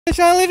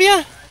fish on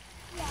Olivia?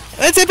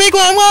 It's a big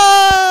one.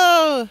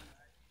 Whoa!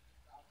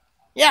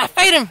 Yeah,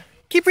 fight him.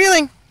 Keep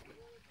reeling.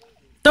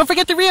 Don't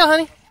forget to reel,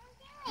 honey.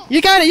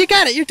 You got it. You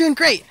got it. You're doing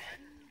great.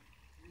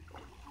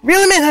 Reel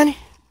him in, honey.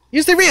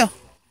 Use the reel.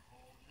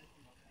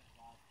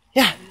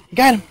 Yeah, you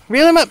got him.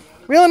 Reel him up.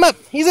 Reel him up.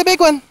 He's a big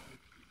one.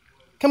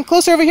 Come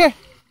closer over here.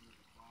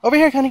 Over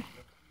here, honey.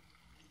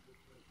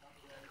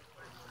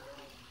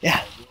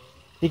 Yeah,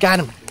 you got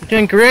him. You're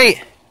doing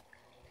great.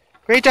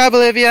 Great job,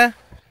 Olivia.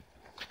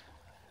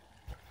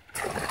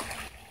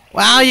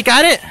 Wow, you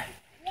got it?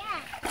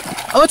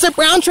 Yeah. Oh, it's a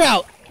brown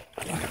trout.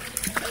 Yeah.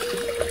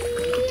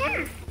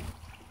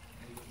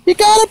 You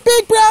got a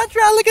big brown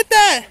trout. Look at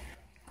that.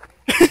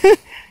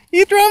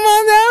 You throw him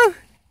on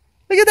down?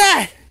 Look at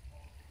that.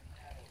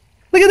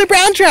 Look at the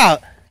brown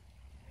trout.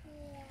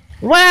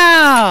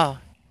 Wow.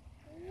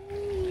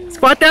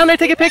 Squat down there,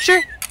 take a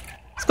picture.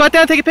 Squat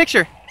down, take a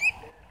picture.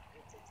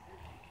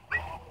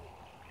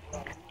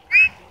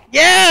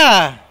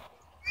 Yeah.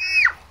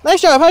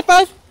 Nice job. High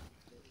five.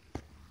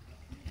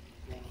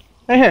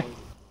 Right here.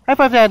 High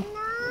five, Dad.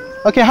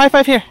 Okay, high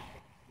five here.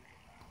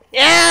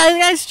 Yeah,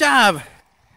 nice job.